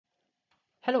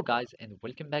Hello guys and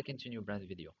welcome back into a new brand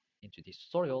video. In this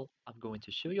tutorial, I'm going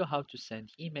to show you how to send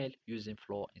email using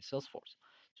Flow in Salesforce.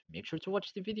 So make sure to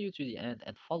watch the video to the end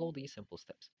and follow these simple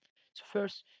steps. So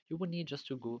first, you will need just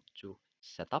to go to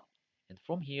Setup, and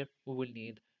from here, we will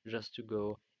need just to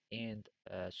go and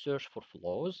search for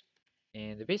flows.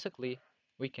 And basically,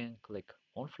 we can click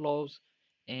on flows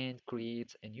and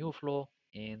create a new flow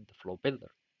in the flow builder.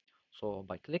 So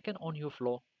by clicking on new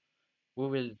flow, we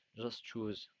will just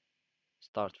choose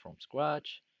start from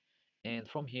scratch, and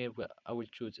from here I will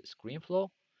choose screen flow,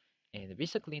 and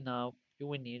basically now you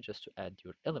will need just to add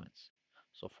your elements.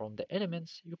 So from the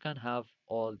elements you can have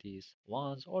all these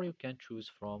ones, or you can choose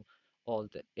from all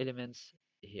the elements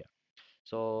here.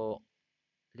 So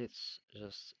let's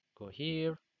just go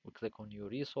here, we click on new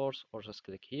resource or just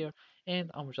click here,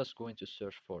 and I'm just going to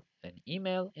search for an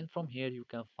email, and from here you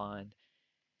can find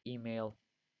email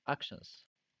actions.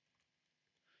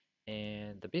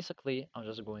 And basically I'm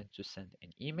just going to send an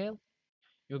email.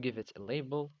 You give it a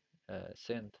label,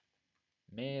 send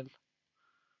mail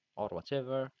or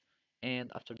whatever,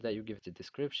 and after that you give it a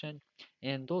description,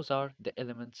 and those are the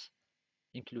elements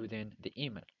including the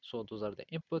email. So those are the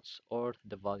inputs or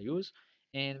the values,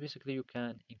 and basically you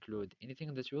can include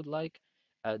anything that you would like,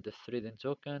 add the threading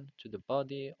token to the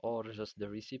body or just the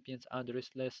recipient's address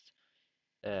list,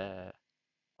 uh,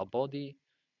 a body,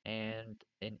 and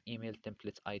an email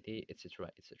template ID, etc.,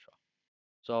 etc.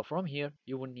 So from here,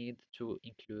 you will need to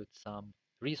include some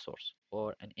resource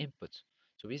or an input.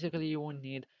 So basically, you will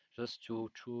need just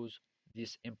to choose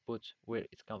this input where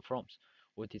it comes from.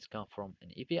 Would it come from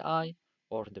an API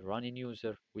or the running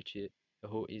user, which is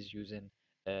who is using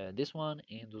this one,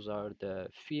 and those are the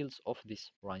fields of this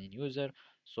running user.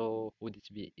 So would it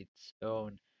be its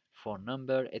own phone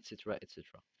number, etc., etc.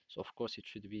 So of course, it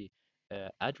should be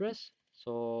address.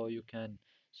 So you can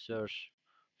search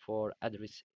for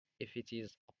address if it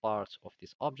is a part of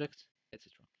this object,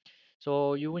 etc.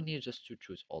 So you will need just to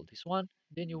choose all this one,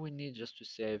 then you will need just to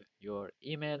save your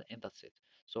email, and that's it.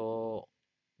 So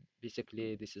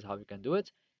basically this is how you can do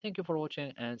it. Thank you for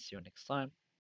watching and see you next time.